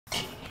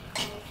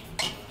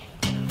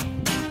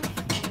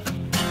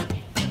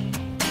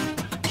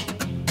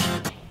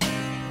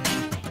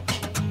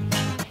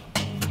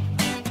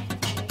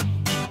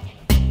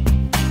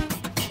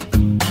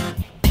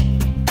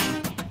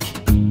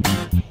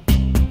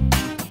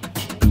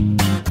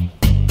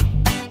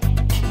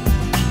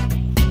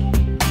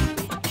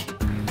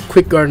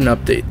quick garden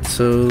update.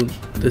 So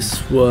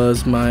this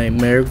was my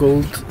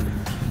marigold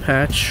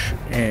patch,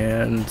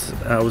 and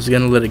I was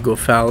gonna let it go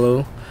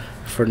fallow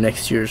for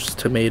next year's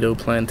tomato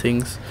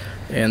plantings.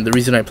 And the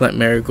reason I plant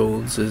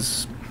marigolds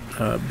is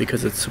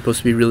because it's supposed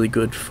to be really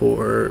good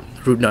for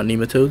root knot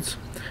nematodes,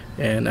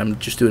 and I'm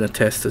just doing a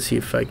test to see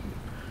if I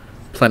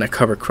plant a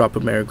cover crop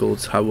of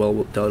marigolds, how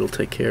well that'll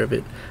take care of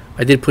it.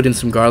 I did put in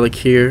some garlic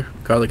here.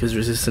 Garlic is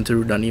resistant to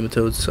root knot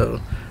nematodes, so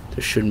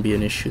there shouldn't be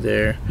an issue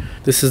there.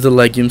 This is the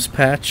legumes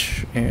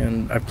patch,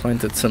 and I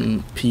planted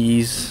some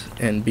peas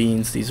and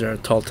beans. These are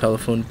tall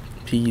telephone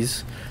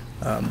peas.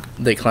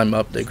 They climb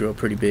up, they grow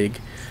pretty big.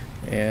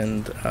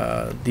 And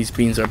these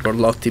beans are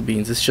Borlotti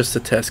beans. It's just a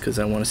test because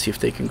I want to see if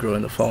they can grow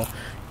in the fall.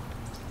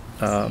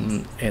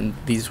 And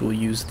these will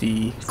use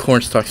the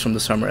corn stalks from the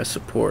summer as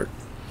support.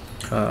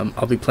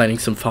 I'll be planting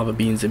some fava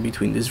beans in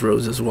between these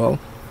rows as well.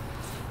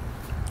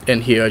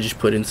 And here I just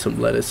put in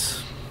some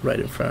lettuce right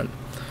in front.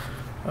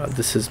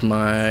 This is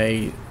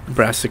my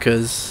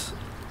brassicas.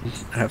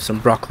 I have some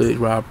broccoli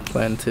raw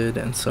planted,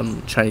 and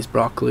some Chinese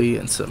broccoli,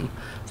 and some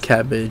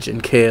cabbage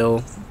and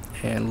kale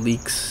and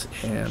leeks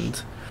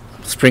and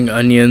spring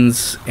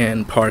onions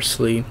and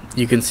parsley.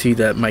 You can see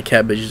that my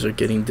cabbages are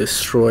getting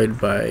destroyed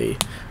by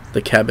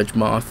the cabbage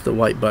moth, the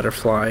white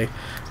butterfly.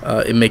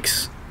 It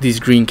makes these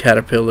green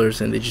caterpillars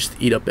and they just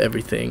eat up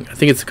everything. I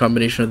think it's a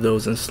combination of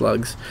those and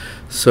slugs.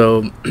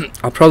 So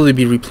I'll probably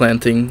be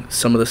replanting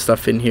some of the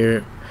stuff in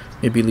here,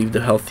 maybe leave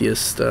the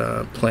healthiest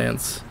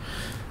plants.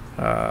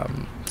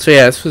 So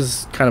yeah, this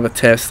was kind of a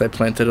test. I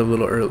planted a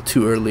little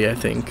too early, I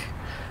think,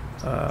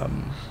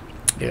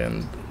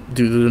 and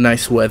due to the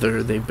nice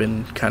weather, they've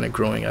been kind of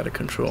growing out of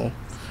control.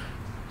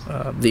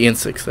 The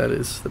insects, that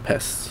is, the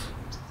pests.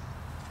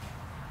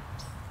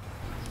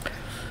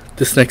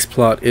 This next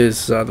plot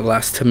is the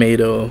last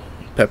tomato,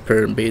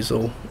 pepper, and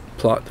basil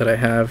plot that I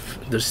have.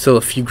 There's still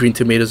a few green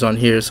tomatoes on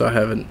here, so I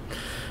haven't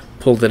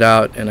pulled it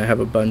out, and I have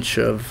a bunch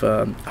of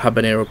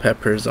habanero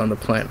peppers on the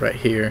plant right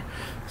here.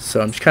 So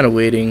I'm just kind of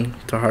waiting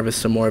to harvest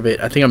some more of it.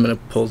 I think I'm going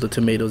to pull the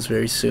tomatoes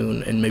very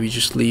soon and maybe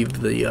just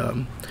leave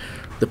the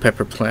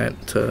pepper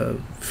plant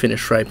to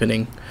finish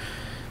ripening.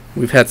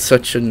 We've had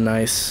such a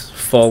nice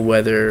fall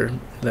weather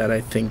that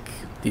I think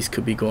these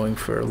could be going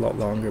for a lot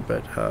longer,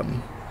 but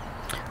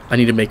I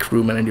need to make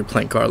room, and I need to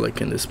plant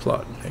garlic in this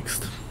plot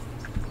next.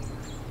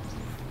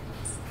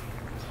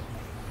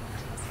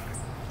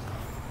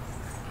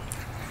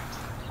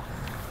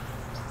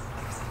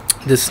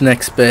 This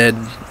next bed,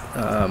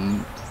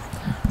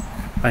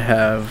 I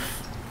have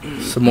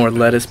some more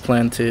lettuce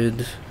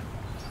planted,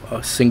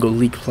 a single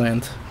leek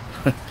plant,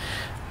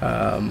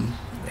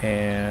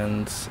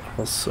 and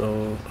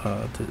also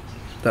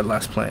that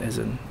last plant is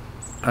an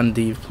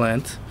endive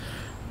plant,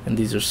 and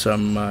these are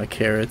some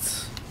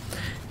carrots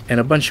and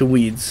a bunch of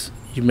weeds.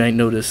 You might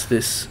notice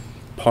this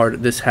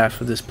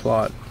half of this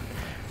plot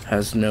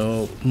has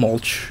no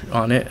mulch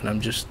on it, and I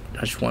just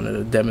wanted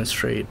to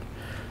demonstrate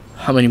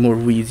how many more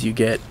weeds you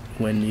get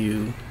when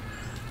you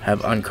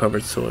have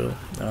uncovered soil.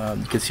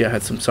 You can see I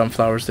had some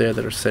sunflowers there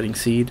that are setting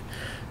seed,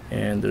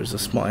 and there's a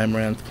small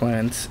amaranth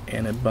plant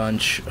and a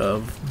bunch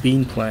of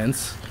bean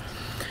plants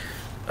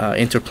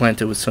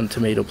interplanted with some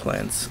tomato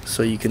plants.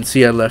 So you can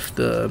see I left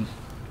the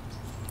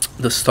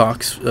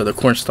stalks, the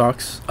corn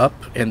stalks up,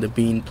 and the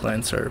bean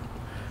plants are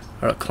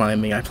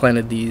climbing. I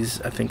planted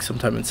these I think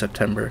sometime in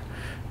September,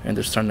 and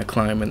they're starting to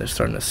climb and they're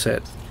starting to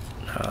set.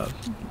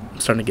 I'm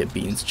starting to get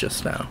beans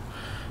just now.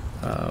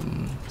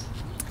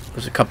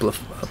 There's a couple of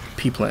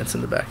pea plants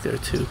in the back there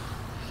too.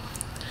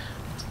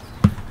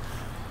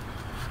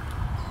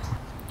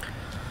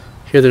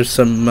 Here there's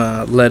some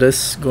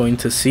lettuce going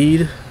to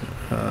seed,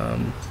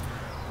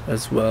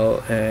 as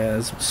well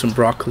as some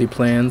broccoli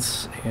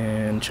plants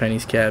and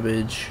Chinese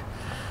cabbage,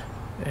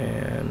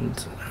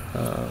 and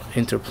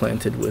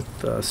interplanted with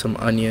some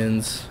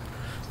onions,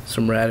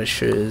 some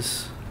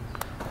radishes,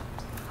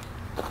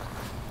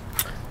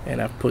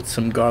 and I've put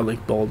some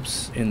garlic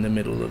bulbs in the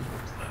middle of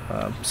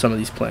some of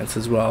these plants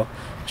as well,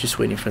 just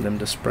waiting for them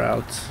to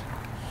sprout.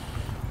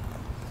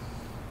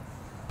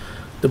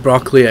 The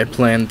broccoli I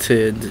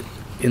planted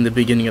in the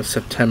beginning of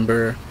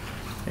September,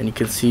 and you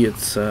can see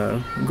it's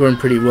growing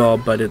pretty well,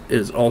 but it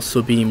is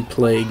also being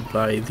plagued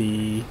by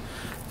the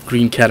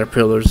green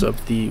caterpillars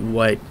of the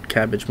white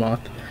cabbage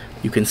moth.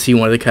 You can see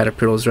one of the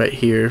caterpillars right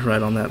here,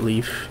 right on that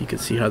leaf. You can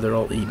see how they're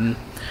all eaten.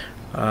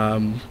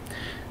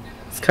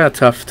 It's kind of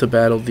tough to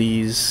battle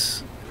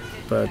these,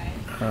 but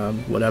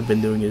what I've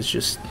been doing is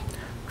just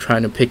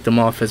trying to pick them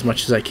off as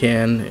much as I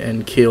can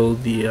and kill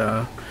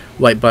the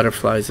white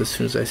butterflies as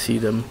soon as I see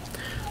them.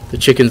 The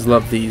chickens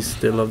love these.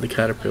 They love the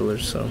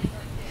caterpillars, so.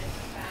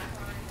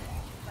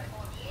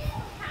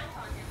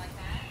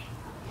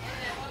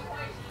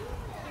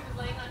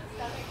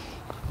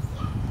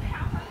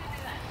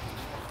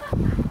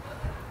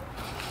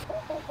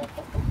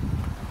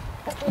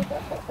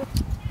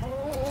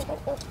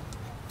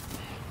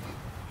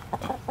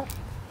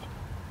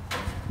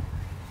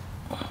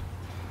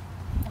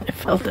 It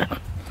fell down.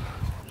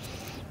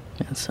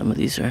 And some of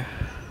these are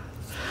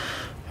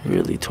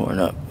really torn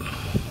up.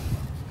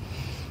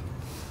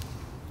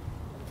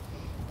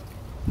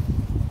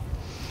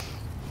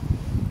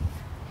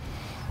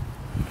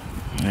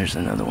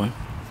 Here's another one.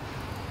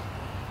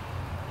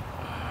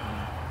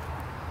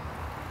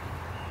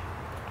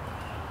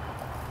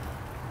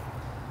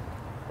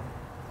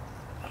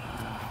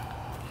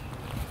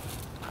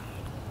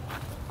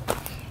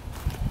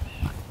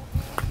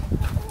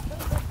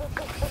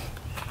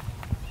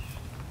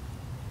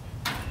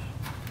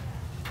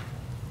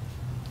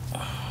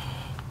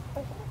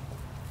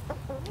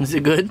 Is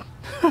it good?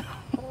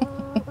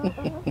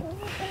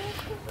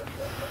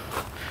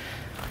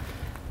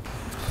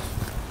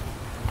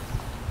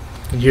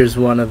 And here's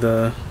one of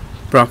the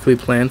broccoli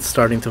plants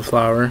starting to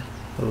flower.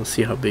 We'll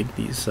see how big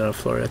these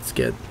florets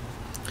get.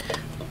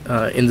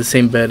 In the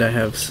same bed I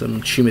have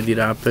some cime di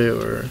rape,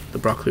 or the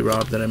broccoli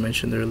rabe that I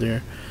mentioned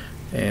earlier.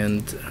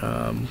 And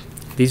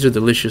these are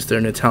delicious. They're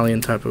an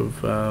Italian type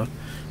of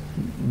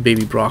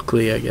baby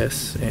broccoli, I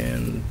guess,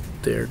 and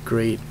they're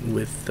great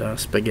with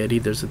spaghetti.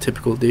 There's a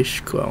typical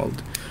dish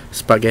called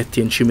spaghetti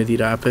and cime di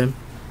rape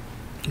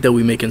that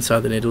we make in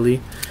southern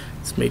Italy.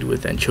 It's made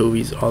with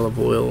anchovies, olive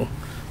oil,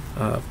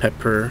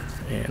 pepper,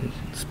 and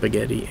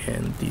spaghetti,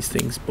 and these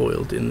things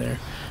boiled in there.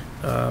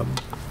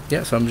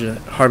 Yeah, so I'm gonna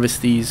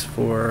harvest these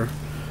for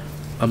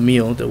a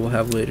meal that we'll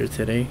have later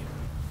today.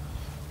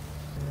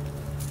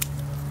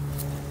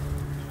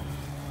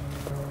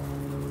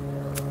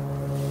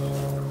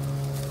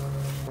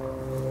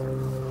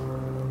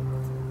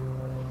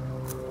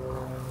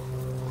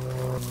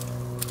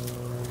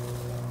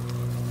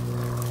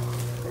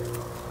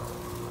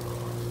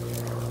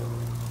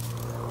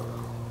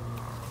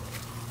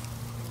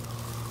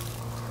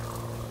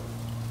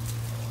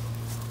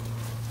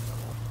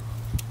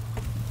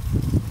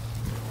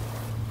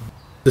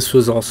 This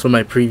was also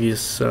my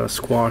previous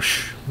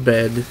squash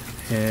bed,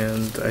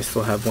 and I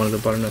still have one of the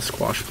butternut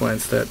squash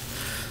plants that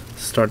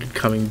started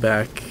coming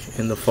back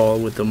in the fall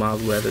with the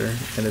mild weather,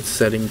 and it's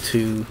setting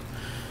to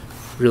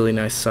really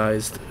nice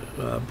sized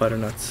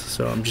butternuts.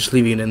 So I'm just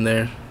leaving it in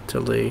there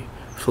till they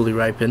fully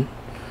ripen,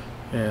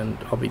 and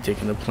I'll be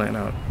taking the plant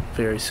out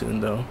very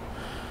soon, though,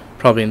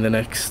 probably in the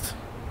next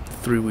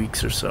 3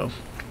 weeks or so.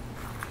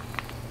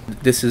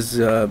 This is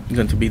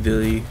going to be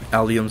the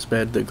alliums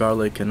bed, the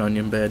garlic and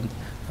onion bed.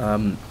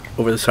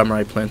 Over the summer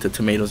I planted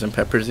tomatoes and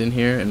peppers in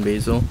here, and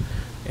basil,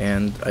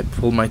 and I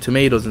pulled my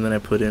tomatoes and then I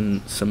put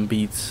in some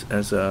beets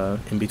as a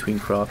in-between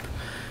crop.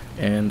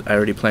 And I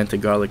already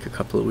planted garlic a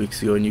couple of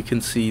weeks ago, and you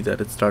can see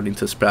that it's starting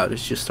to sprout.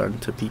 It's just starting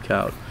to peek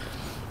out.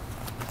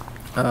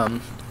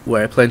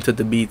 Where I planted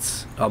the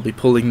beets, I'll be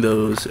pulling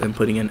those and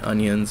putting in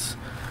onions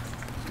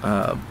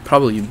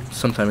probably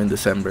sometime in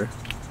December.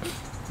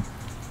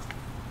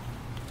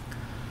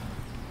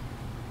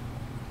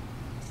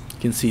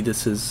 You can see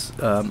this is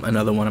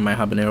another one of my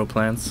habanero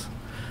plants.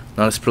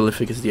 Not as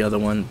prolific as the other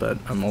one, but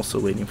I'm also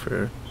waiting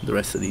for the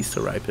rest of these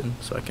to ripen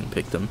so I can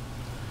pick them.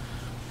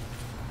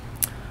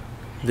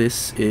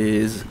 This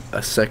is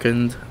a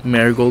second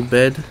marigold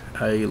bed.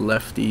 I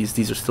left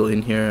these are still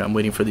in here. I'm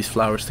waiting for these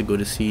flowers to go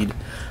to seed.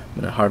 I'm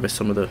going to harvest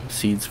some of the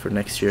seeds for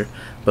next year.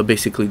 But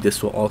basically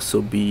this will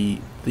also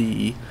be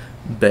the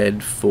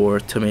bed for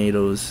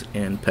tomatoes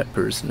and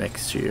peppers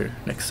next year,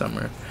 next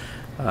summer.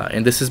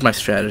 And this is my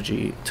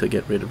strategy to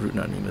get rid of root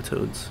knot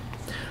nematodes.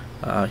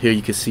 Here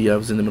you can see I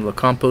was in the middle of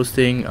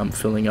composting. I'm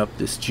filling up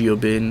this geo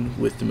bin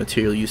with the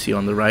material you see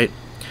on the right.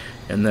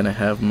 And then I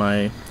have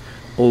my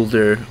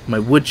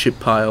wood chip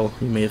pile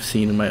you may have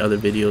seen in my other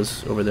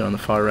videos over there on the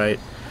far right,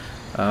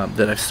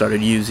 that I've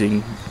started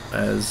using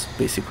as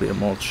basically a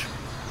mulch.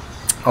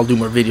 I'll do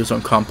more videos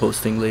on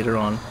composting later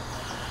on.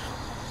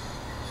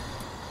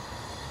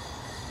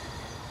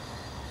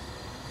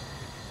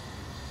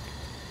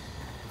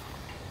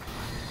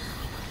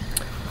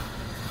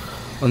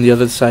 On the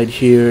other side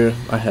here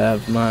I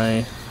have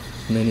my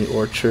mini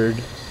orchard.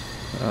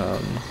 You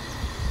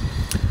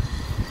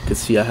can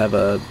see I have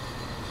a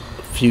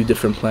few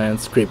different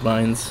plants,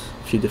 grapevines,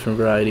 a few different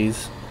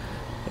varieties,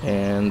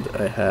 and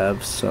I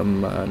have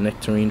some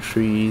nectarine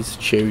trees,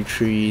 cherry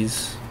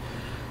trees,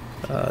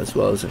 as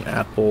well as an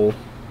apple,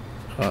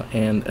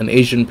 and an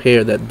Asian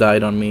pear that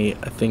died on me.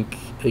 I think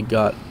it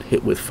got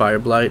hit with fire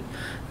blight,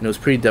 and it was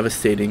pretty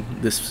devastating.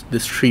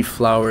 This tree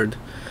flowered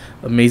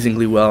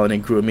amazingly well, and it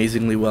grew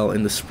amazingly well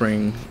in the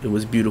spring. It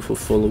was beautiful,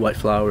 full of white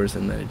flowers,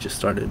 and then it just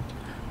started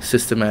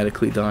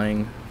systematically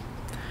dying.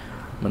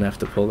 I'm gonna have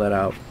to pull that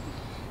out.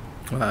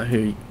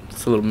 Here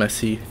it's a little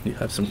messy. You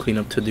have some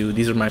cleanup to do.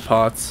 These are my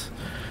pots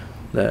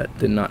that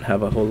did not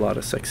have a whole lot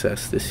of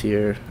success this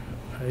year.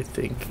 I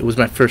think it was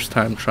my first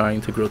time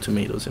trying to grow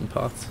tomatoes in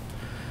pots.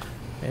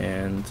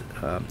 And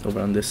over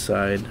on this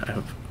side I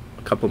have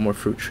a couple more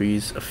fruit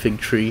trees, a fig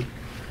tree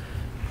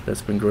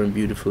that's been growing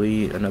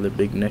beautifully, another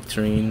big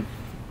nectarine,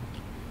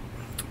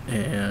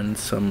 and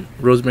some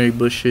rosemary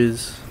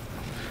bushes,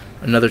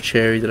 another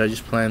cherry that I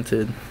just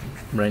planted,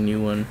 brand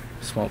new one,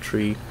 small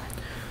tree.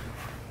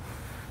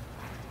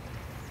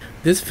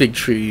 This fig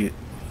tree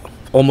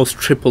almost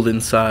tripled in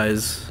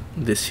size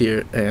this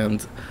year,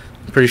 and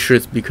I'm pretty sure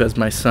it's because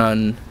my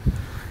son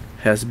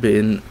has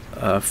been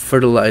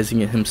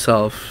fertilizing it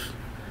himself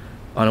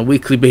on a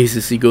weekly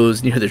basis. He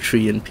goes near the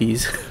tree and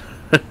pees.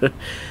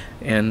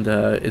 and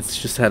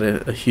it's just had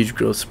a huge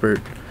growth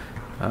spurt.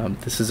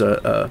 This is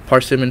a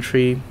persimmon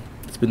tree.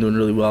 It's been doing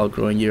really well,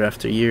 growing year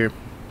after year.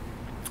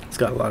 It's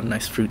got a lot of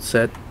nice fruit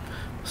set.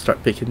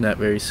 Start picking that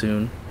very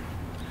soon.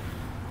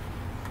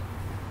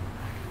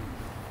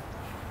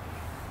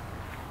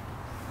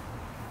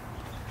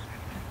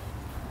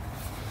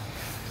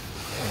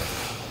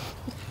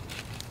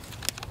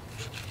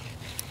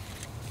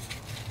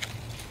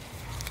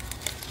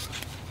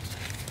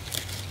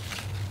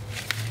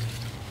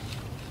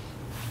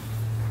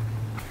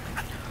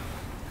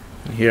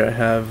 Here I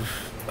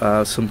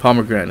have some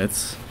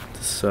pomegranates.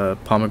 This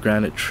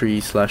pomegranate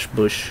tree slash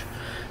bush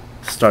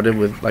started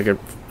with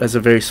as a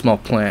very small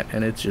plant,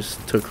 and it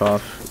just took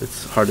off.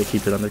 It's hard to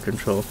keep it under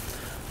control.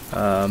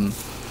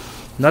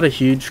 Not a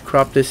huge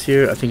crop this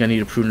year. I think I need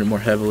to prune it more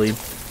heavily.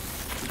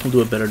 I'll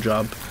do a better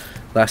job.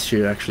 Last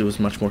year actually was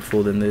much more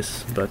full than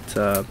this, but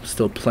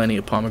still plenty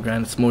of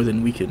pomegranates, more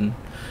than we can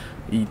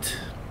eat.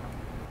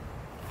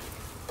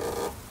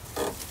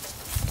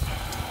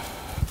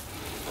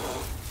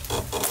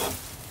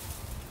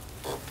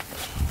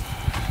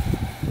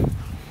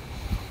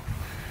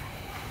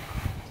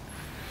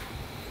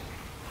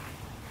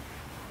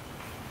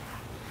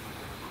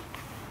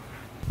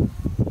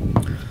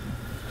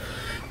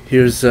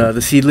 Here's the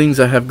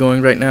seedlings I have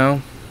going right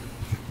now.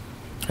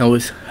 I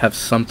always have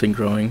something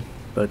growing,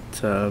 but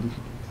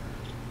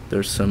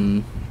there's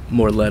some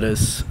more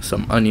lettuce,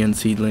 some onion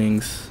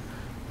seedlings,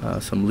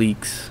 some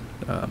leeks,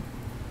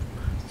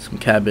 some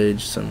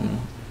cabbage,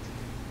 some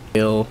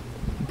kale,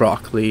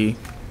 broccoli,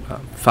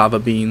 fava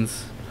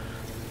beans.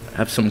 I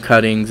have some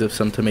cuttings of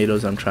some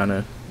tomatoes. I'm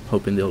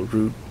hoping they'll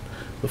root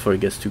before it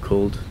gets too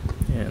cold.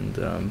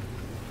 And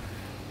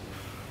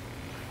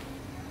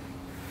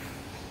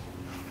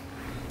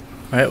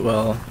alright,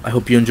 well, I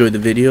hope you enjoyed the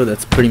video.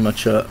 That's pretty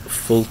much a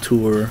full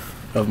tour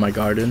of my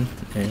garden,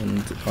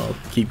 and I'll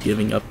keep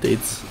giving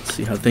updates,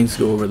 see how things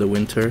go over the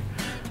winter.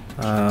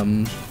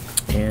 And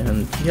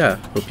yeah,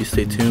 hope you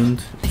stay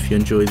tuned. If you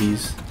enjoy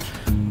these,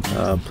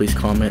 please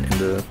comment in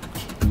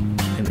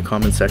the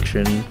comment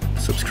section,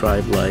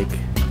 subscribe, like,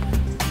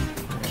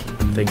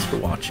 and thanks for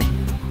watching.